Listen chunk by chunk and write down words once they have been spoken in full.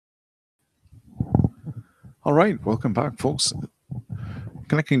All right, welcome back, folks.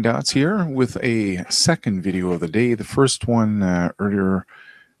 Connecting Dots here with a second video of the day. The first one earlier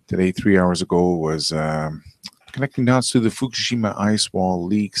today, 3 hours ago, was connecting dots to the Fukushima ice wall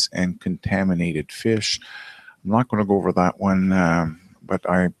leaks and contaminated fish. I'm not going to go over that one, but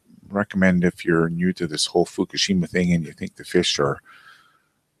I recommend if you're new to this whole Fukushima thing and you think the fish are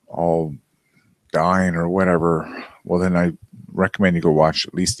all dying or whatever, well, then I recommend you go watch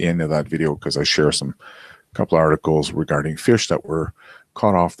at least the end of that video because I share some couple articles regarding fish that were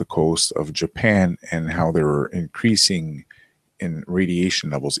caught off the coast of Japan and how they were increasing in radiation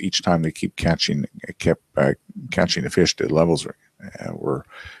levels each time they kept catching the fish. The levels were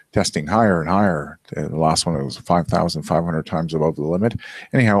testing higher and higher. The last one was 5,500 times above the limit.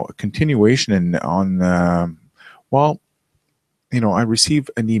 Anyhow, a continuation well, I received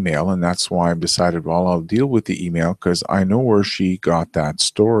an email, and that's why I've decided, well, I'll deal with the email because I know where she got that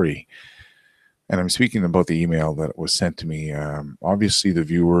story. And I'm speaking about the email that was sent to me. Obviously, the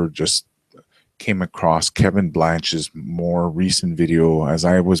viewer just came across Kevin Blanch's more recent video. As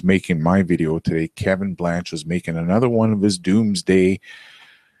I was making my video today, Kevin Blanch was making another one of his doomsday.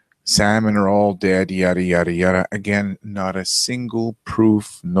 Salmon are all dead, yada, yada, yada. Again, not a single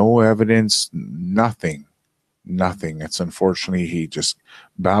proof, no evidence, nothing. It's unfortunately, he just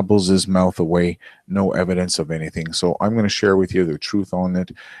babbles his mouth away, no evidence of anything. So I'm going to share with you the truth on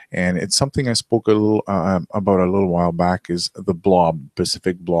it, and it's something I spoke a little about a little while back. Is the blob,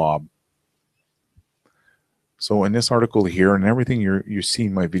 Pacific blob. So in this article here, and everything you see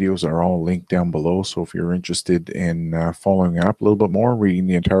in my videos are all linked down below. So if you're interested in following up a little bit more, reading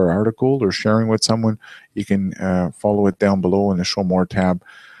the entire article or sharing with someone, you can follow it down below in the Show More tab.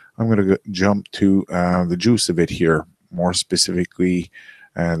 I'm going to jump to the juice of it here, more specifically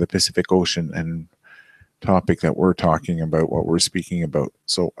the Pacific Ocean and topic that we're talking about, what we're speaking about.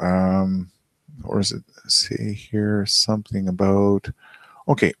 So, or does it say here something about,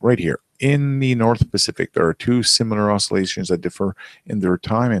 okay, right here. In the North Pacific, there are two similar oscillations that differ in their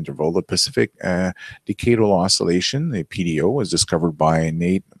time interval. The Pacific Decadal Oscillation, the PDO, was discovered by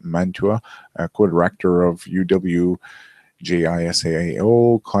Nate Mantua, co-director of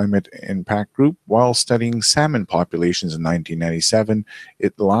JISAO Climate Impact Group, while studying salmon populations in 1997.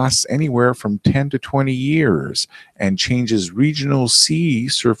 It lasts anywhere from 10 to 20 years and changes regional sea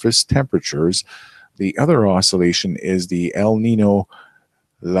surface temperatures. The other oscillation is the El Nino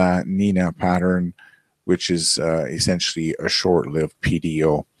La Nina pattern, which is essentially a short-lived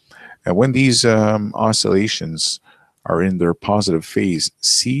PDO. And when these oscillations are in their positive phase,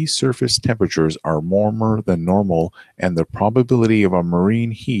 sea surface temperatures are warmer than normal, and the probability of a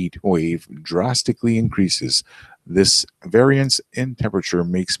marine heat wave drastically increases. This variance in temperature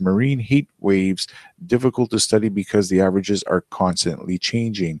makes marine heat waves difficult to study because the averages are constantly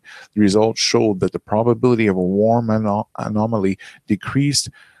changing. The results showed that the probability of a warm anomaly decreased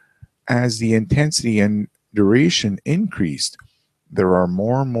as the intensity and duration increased. There are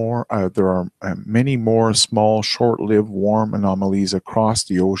many more small, short-lived warm anomalies across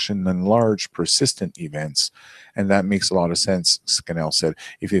the ocean than large, persistent events. And that makes a lot of sense, Scannell said.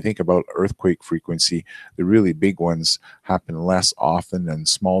 If you think about earthquake frequency, the really big ones happen less often than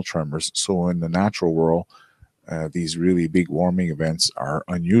small tremors. So in the natural world, these really big warming events are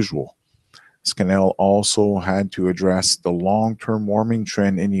unusual. Scannell also had to address the long-term warming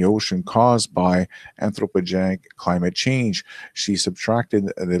trend in the ocean caused by anthropogenic climate change. She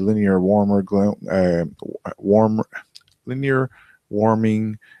subtracted the linear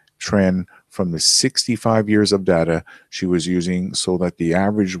warming trend from the 65 years of data she was using so that the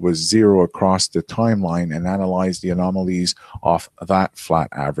average was zero across the timeline and analyzed the anomalies off that flat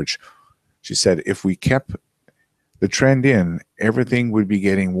average. She said, if we kept the trend in, everything would be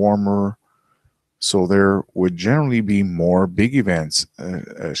getting warmer, so there would generally be more big events,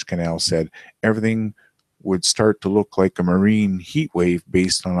 Scannell said. Everything would start to look like a marine heat wave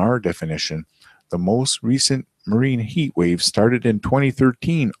based on our definition. The most recent marine heat wave started in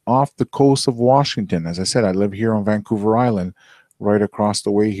 2013 off the coast of Washington. As I said, I live here on Vancouver Island, right across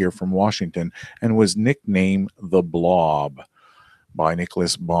the way here from Washington, and was nicknamed the Blob by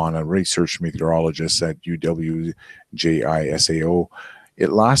Nicholas Bond, a research meteorologist at UWJISAO.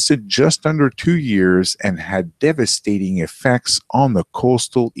 It lasted just under 2 years and had devastating effects on the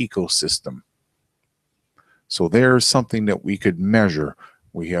coastal ecosystem. So there's something that we could measure.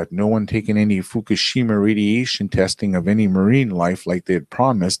 We had no one taking any Fukushima radiation testing of any marine life like they had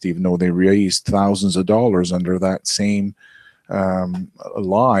promised, even though they raised thousands of dollars under that same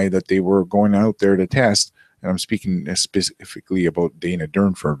lie that they were going out there to test. And I'm speaking specifically about Dana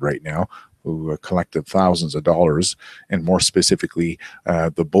Durnford right now, who collected thousands of dollars, and more specifically,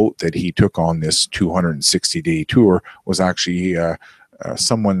 the boat that he took on this 260-day tour was actually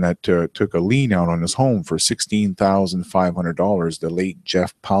someone that took a lien out on his home for $16,500, the late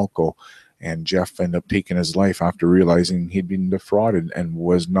Jeff Palco. And Jeff ended up taking his life after realizing he'd been defrauded and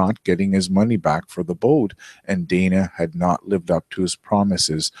was not getting his money back for the boat. And Dana had not lived up to his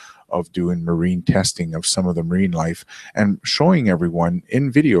promises of doing marine testing of some of the marine life and showing everyone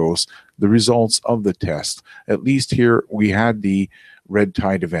in videos the results of the test. At least here we had the red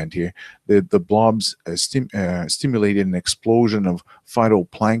tide event here. The blobs stimulated an explosion of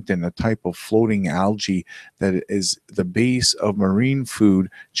phytoplankton, a type of floating algae that is the base of marine food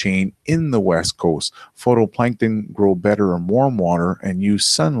chain in the West Coast. Phytoplankton grow better in warm water and use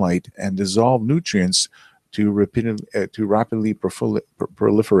sunlight and dissolve nutrients to rapidly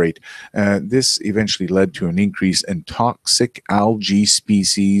proliferate. This eventually led to an increase in toxic algae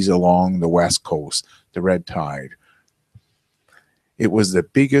species along the West Coast, the red tide. It was the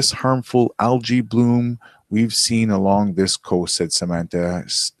biggest harmful algae bloom we've seen along this coast, said Samantha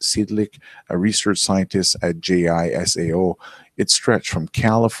Sidlick, a research scientist at JISAO. It stretched from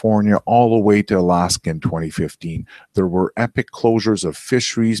California all the way to Alaska in 2015. There were epic closures of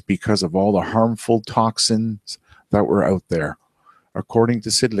fisheries because of all the harmful toxins that were out there. According to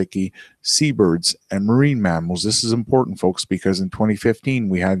Sidlicky, seabirds and marine mammals, this is important, folks, because in 2015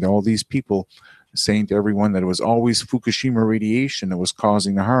 we had all these people saying to everyone that it was always Fukushima radiation that was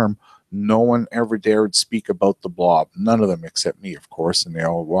causing the harm. No one ever dared speak about the blob. None of them except me, of course. And they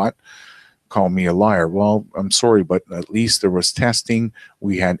all what? Call me a liar. Well, I'm sorry, but at least there was testing.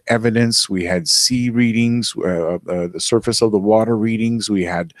 We had evidence. We had sea readings, the surface of the water readings. We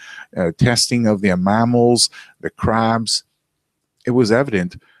had testing of the mammals, the crabs. It was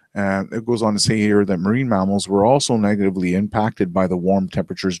evident. It goes on to say here that marine mammals were also negatively impacted by the warm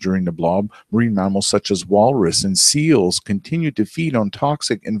temperatures during the blob. Marine mammals such as walrus and seals continued to feed on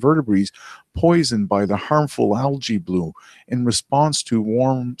toxic invertebrates poisoned by the harmful algae bloom. In response to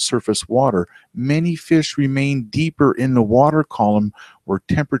warm surface water, many fish remained deeper in the water column where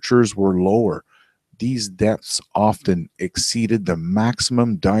temperatures were lower. These depths often exceeded the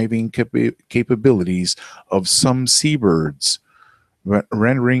maximum diving capabilities of some seabirds,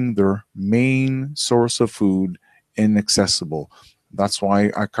 rendering their main source of food inaccessible. That's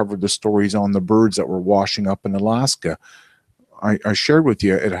why I covered the stories on the birds that were washing up in Alaska. I shared with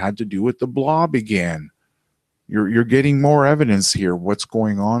you it had to do with the blob again. You're getting more evidence here what's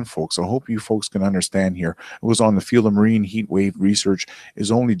going on, folks. I hope you folks can understand here. It was on the field of marine heat wave research is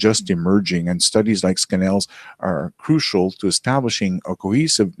only just emerging, and studies like Scannell's are crucial to establishing a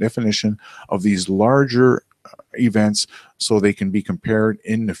cohesive definition of these larger events so they can be compared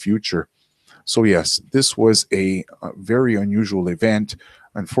in the future. So yes, this was a very unusual event.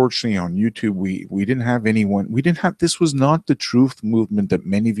 Unfortunately, on YouTube, we didn't have anyone. This was not the truth movement that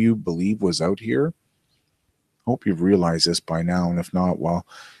many of you believe was out here. Hope you've realized this by now, and if not, well,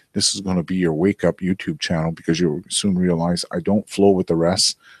 this is going to be your wake up YouTube channel, because you'll soon realize I don't flow with the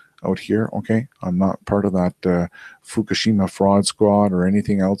rest out here. Okay, I'm not part of that Fukushima fraud squad or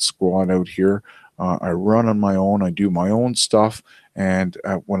anything else squad out here. I run on my own. I do my own stuff. And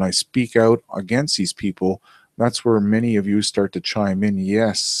when I speak out against these people, that's where many of you start to chime in.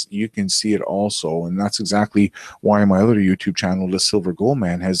 Yes, you can see it also. And that's exactly why my other YouTube channel, The Silver Gold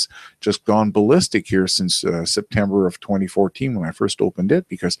Man, has just gone ballistic here since September of 2014 when I first opened it,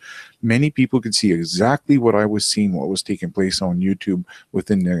 because many people could see exactly what I was seeing, what was taking place on YouTube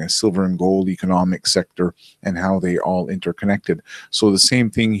within the silver and gold economic sector and how they all interconnected. So the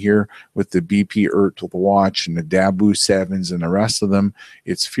same thing here with the BP Earth Watch and the Dabu Sevens and the rest of them.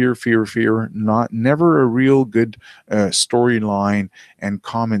 It's fear, fear, fear, never a real good storyline and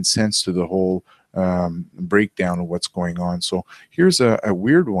common sense to the whole breakdown of what's going on. So here's a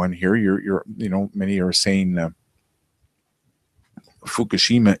weird one here. Many are saying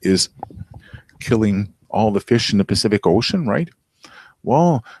Fukushima is killing all the fish in the Pacific Ocean, right?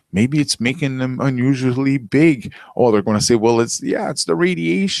 Well, maybe it's making them unusually big. Oh, they're going to say, well, it's the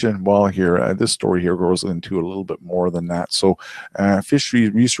radiation. Well, here, this story here goes into a little bit more than that. So fishery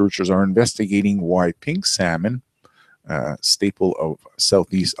researchers are investigating why pink salmon, staple of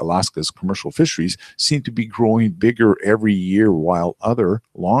Southeast Alaska's commercial fisheries, seem to be growing bigger every year, while other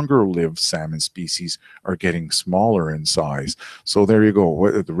longer-lived salmon species are getting smaller in size. So there you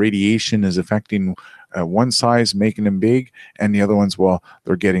go. The radiation is affecting one size, making them big, and the other ones, well,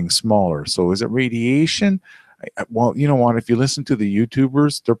 they're getting smaller. So is it radiation? Well, you know what? If you listen to the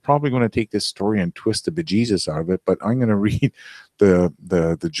YouTubers, they're probably going to take this story and twist the bejesus out of it. But I'm going to read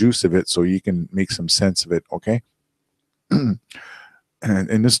the juice of it so you can make some sense of it. Okay.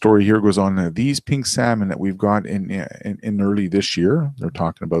 and this story here goes on. These pink salmon that we've got in early this year, they're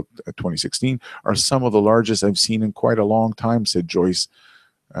talking about 2016, are some of the largest I've seen in quite a long time, said Joyce.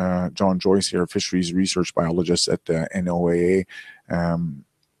 John Joyce here, fisheries research biologist at NOAA,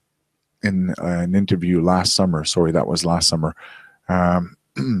 in an interview last summer. Sorry, that was last summer.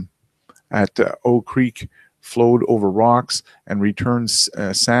 At Oak Creek, flowed over rocks and returned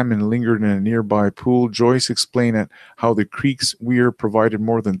salmon lingered in a nearby pool. Joyce explained how the creek's weir provided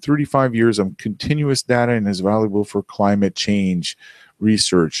more than 35 years of continuous data and is valuable for climate change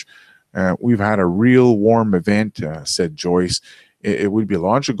research. We've had a real warm event, said Joyce. It would be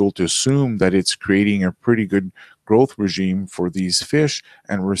logical to assume that it's creating a pretty good growth regime for these fish,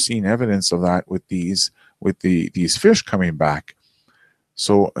 and we're seeing evidence of that with these fish coming back.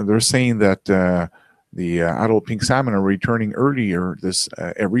 So they're saying that the adult pink salmon are returning earlier this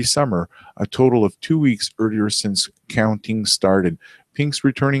every summer, a total of 2 weeks earlier since counting started. Pinks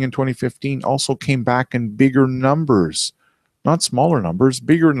returning in 2015 also came back in bigger numbers, not smaller numbers,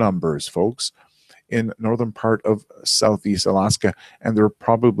 bigger numbers, folks, in northern part of Southeast Alaska, and they're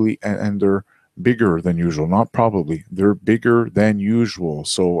probably and they're bigger than usual. Not probably, they're bigger than usual.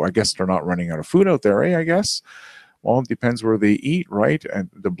 So I guess they're not running out of food out there, I guess. Well, it depends where they eat, right? And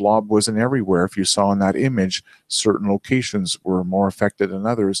the blob wasn't everywhere. If you saw in that image, certain locations were more affected than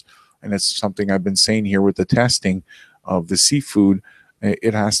others. And it's something I've been saying here with the testing of the seafood.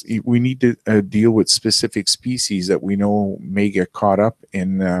 We need to deal with specific species that we know may get caught up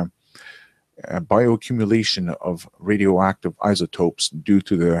in bioaccumulation of radioactive isotopes due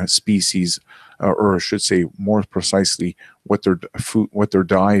to the species, or I should say more precisely, what their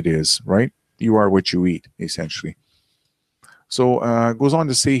diet is, right? You are what you eat, essentially. So it goes on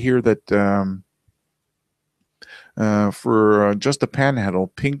to say here that for just a panhandle,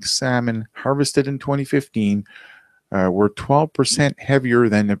 pink salmon harvested in 2015 were 12% heavier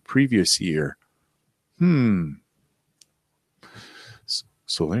than the previous year.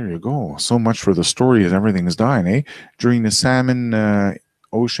 So there you go. So much for the story as everything is dying, eh? During the salmon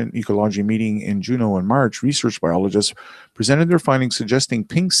ocean ecology meeting in Juneau in March, research biologists presented their findings suggesting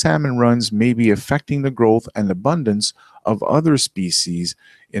pink salmon runs may be affecting the growth and abundance of other species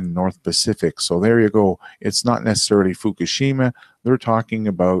in North Pacific. So there you go. It's not necessarily Fukushima. They're talking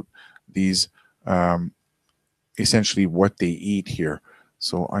about these, essentially what they eat here.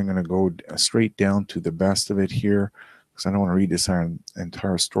 So I'm going to go straight down to the best of it here, because I don't want to read this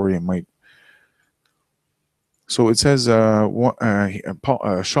entire story. It might. So it says,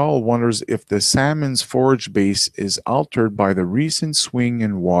 Shaw wonders if the salmon's forage base is altered by the recent swing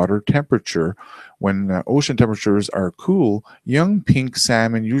in water temperature. When ocean temperatures are cool, young pink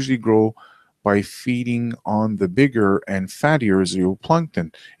salmon usually grow by feeding on the bigger and fattier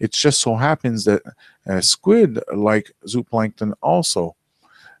zooplankton. It just so happens that squid like zooplankton also.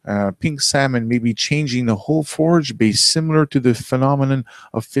 Pink salmon may be changing the whole forage base, similar to the phenomenon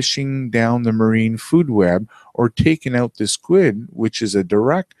of fishing down the marine food web or taking out the squid, which is a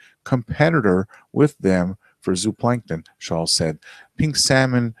direct competitor with them for zooplankton, Shaw said. Pink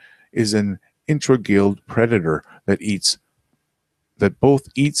salmon is an intragilled predator that both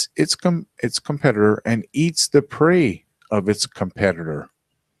eats its competitor and eats the prey of its competitor.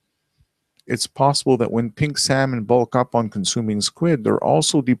 It's possible that when pink salmon bulk up on consuming squid, they're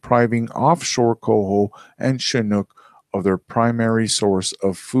also depriving offshore coho and chinook of their primary source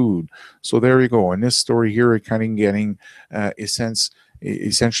of food. So there you go. In this story here, we're kind of getting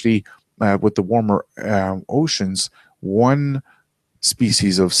essentially with the warmer oceans, one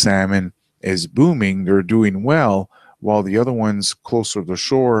species of salmon is booming. They're doing well, while the other ones closer to the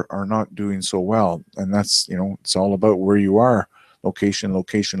shore are not doing so well. And that's, it's all about where you are. Location,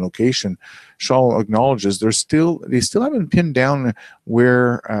 location, location. Shaw acknowledges they still haven't pinned down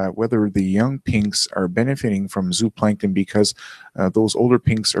whether the young pinks are benefiting from zooplankton because those older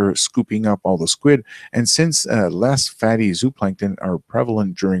pinks are scooping up all the squid. And since less fatty zooplankton are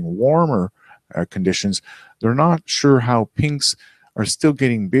prevalent during warmer conditions, they're not sure how pinks are still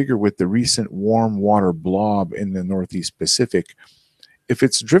getting bigger with the recent warm water blob in the Northeast Pacific. If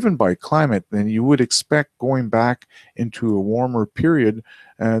it's driven by climate, then you would expect going back into a warmer period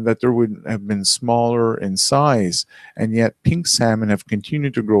that there would have been smaller in size. And yet pink salmon have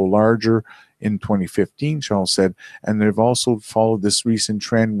continued to grow larger in 2015, Shaw said. And they've also followed this recent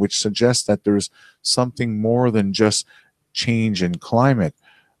trend, which suggests that there's something more than just change in climate,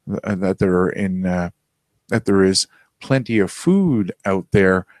 that there is plenty of food out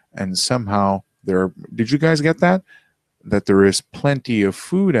there, and somehow did you guys get that? That there is plenty of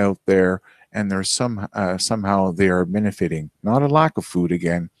food out there, and there's somehow they are benefiting. Not a lack of food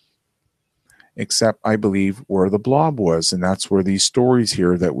again. except I believe where the blob was, and that's where these stories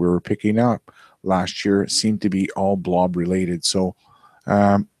here that we were picking up last year seem to be all blob related. So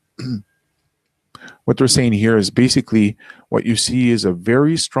um, what they're saying here is basically what you see is a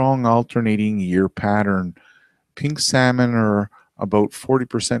very strong alternating year pattern. Pink salmon are about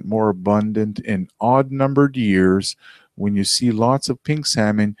 40% more abundant in odd numbered years. When you see lots of pink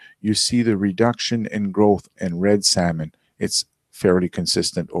salmon, you see the reduction in growth in red salmon. It's fairly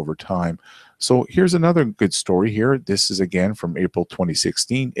consistent over time. So here's another good story here. This is again from April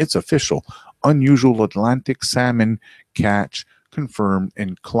 2016. It's official. Unusual Atlantic salmon catch confirmed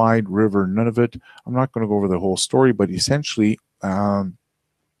in Clyde River, Nunavut. I'm not going to go over the whole story, but essentially,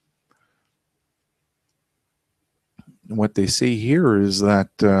 what they say here is that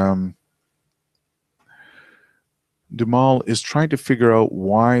Dumal is trying to figure out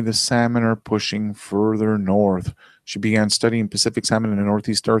why the salmon are pushing further north. She began studying Pacific salmon in the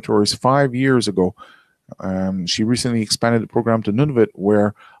Northeast Territories 5 years ago. She recently expanded the program to Nunavut,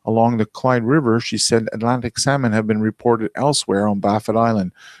 where along the Clyde River, she said Atlantic salmon have been reported elsewhere on Baffin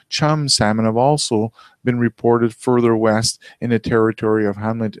Island. Chum salmon have also been reported further west in the territory of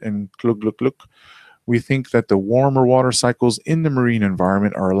Hamlet and Klugluk. We think that the warmer water cycles in the marine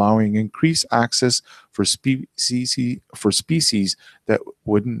environment are allowing increased access for species that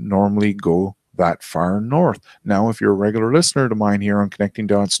wouldn't normally go that far north. Now, if you're a regular listener to mine here on Connecting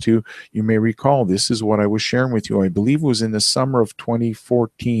Dots 2, you may recall this is what I was sharing with you. I believe it was in the summer of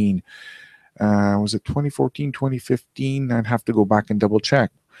 2014. Was it 2014, 2015? I'd have to go back and double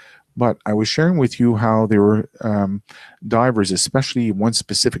check. But I was sharing with you how there were divers, especially one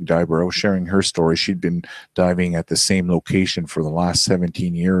specific diver. I was sharing her story. She'd been diving at the same location for the last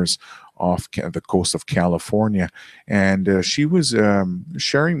 17 years off the coast of California. And she was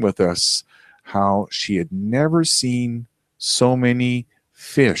sharing with us how she had never seen so many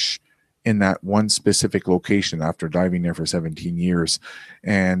fish in that one specific location after diving there for 17 years.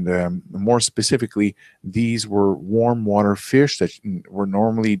 And more specifically, these were warm water fish that were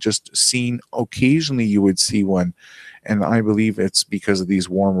normally just seen occasionally. You would see one. And I believe it's because of these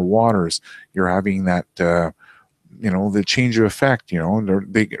warmer waters. You're having that, the change of effect. They're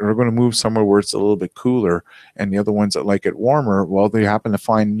going to move somewhere where it's a little bit cooler. And the other ones that like it warmer, well, they happen to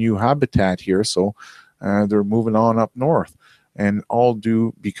find new habitat here. So they're moving on up north. And all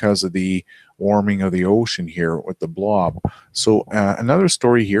due because of the warming of the ocean here with the blob. So another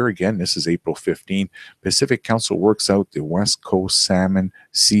story here, again, this is April 15. Pacific Council works out the West Coast salmon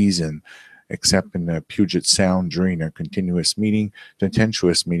season, except in the Puget Sound during a tempestuous meeting,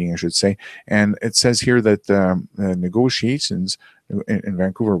 I should say. And it says here that negotiations in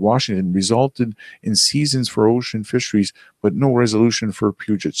Vancouver, Washington, resulted in seasons for ocean fisheries, but no resolution for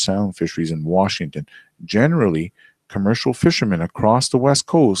Puget Sound fisheries in Washington. Generally, commercial fishermen across the West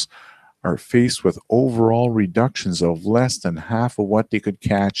Coast are faced with overall reductions of less than half of what they could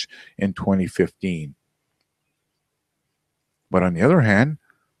catch in 2015. But on the other hand,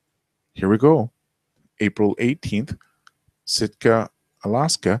 here we go. April 18th, Sitka,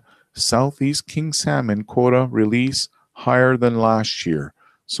 Alaska, Southeast King salmon quota release higher than last year.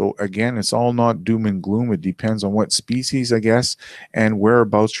 So again, it's all not doom and gloom. It depends on what species, I guess, and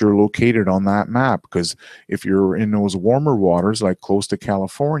whereabouts you're located on that map. Because if you're in those warmer waters, like close to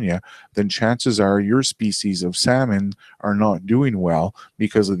California, then chances are your species of salmon are not doing well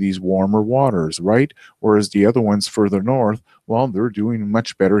because of these warmer waters, right? Whereas the other ones further north, well, they're doing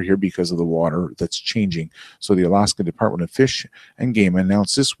much better here because of the water that's changing. So the Alaska Department of Fish and Game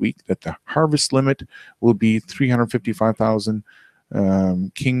announced this week that the harvest limit will be 355,000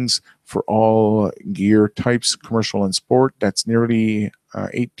 kings for all gear types, commercial and sport. That's nearly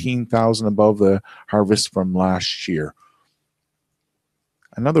 18,000 above the harvest from last year.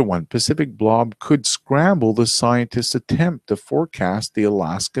 Another one, Pacific blob could scramble the scientists' attempt to forecast the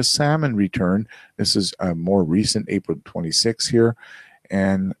Alaska salmon return. This is a more recent, April 26 here.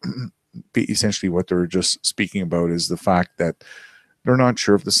 And essentially what they're just speaking about is the fact that they're not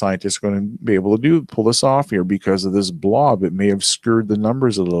sure if the scientists are going to be able to pull this off here because of this blob. It may have skewed the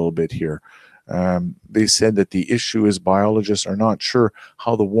numbers a little bit here. They said that the issue is biologists are not sure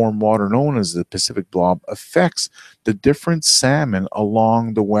how the warm water known as the Pacific blob affects the different salmon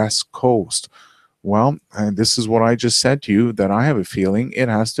along the West Coast. Well, this is what I just said to you, that I have a feeling it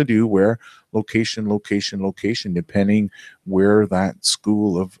has to do where location, depending where that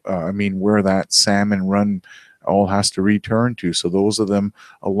where that salmon run all has to return to. So those of them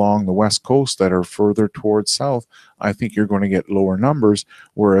along the West Coast that are further towards south, I think you're going to get lower numbers,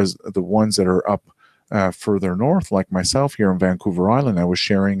 whereas the ones that are up further north, like myself here in Vancouver Island, I was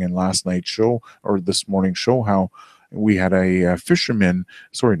sharing in last night's show or this morning's show how We had a fisherman,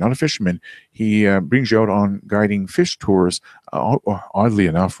 sorry, not a fisherman. He brings you out on guiding fish tours, oddly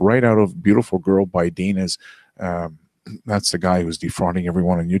enough, right out of Beautifulgirlbydana's. That's the guy who's defrauding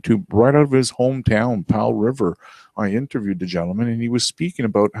everyone on YouTube, right out of his hometown, Powell River. I interviewed the gentleman, and he was speaking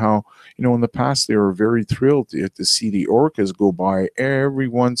about how, in the past they were very thrilled to see the orcas go by every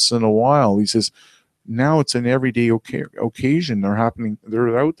once in a while. He says now it's an everyday occasion. They're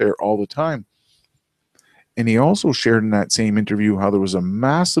out there all the time. And he also shared in that same interview how there was a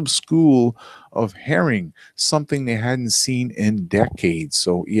massive school of herring, something they hadn't seen in decades.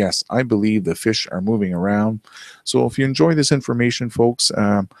 So yes, I believe the fish are moving around. So if you enjoy this information, folks,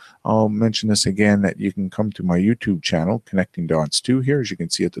 I'll mention this again, that you can come to my YouTube channel, Connecting Dots 2 here, as you can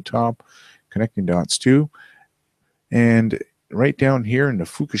see at the top, Connecting Dots 2. And right down here in the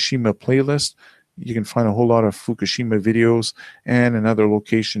Fukushima playlist, you can find a whole lot of Fukushima videos, and another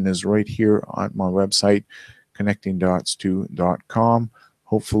location is right here on my website, Connectingdots2.com.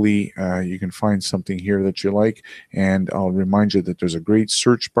 Hopefully you can find something here that you like, and I'll remind you that there's a great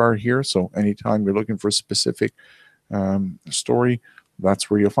search bar here, so anytime you're looking for a specific story, that's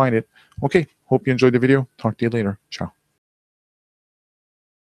where you'll find it. Okay, hope you enjoyed the video. Talk to you later. Ciao.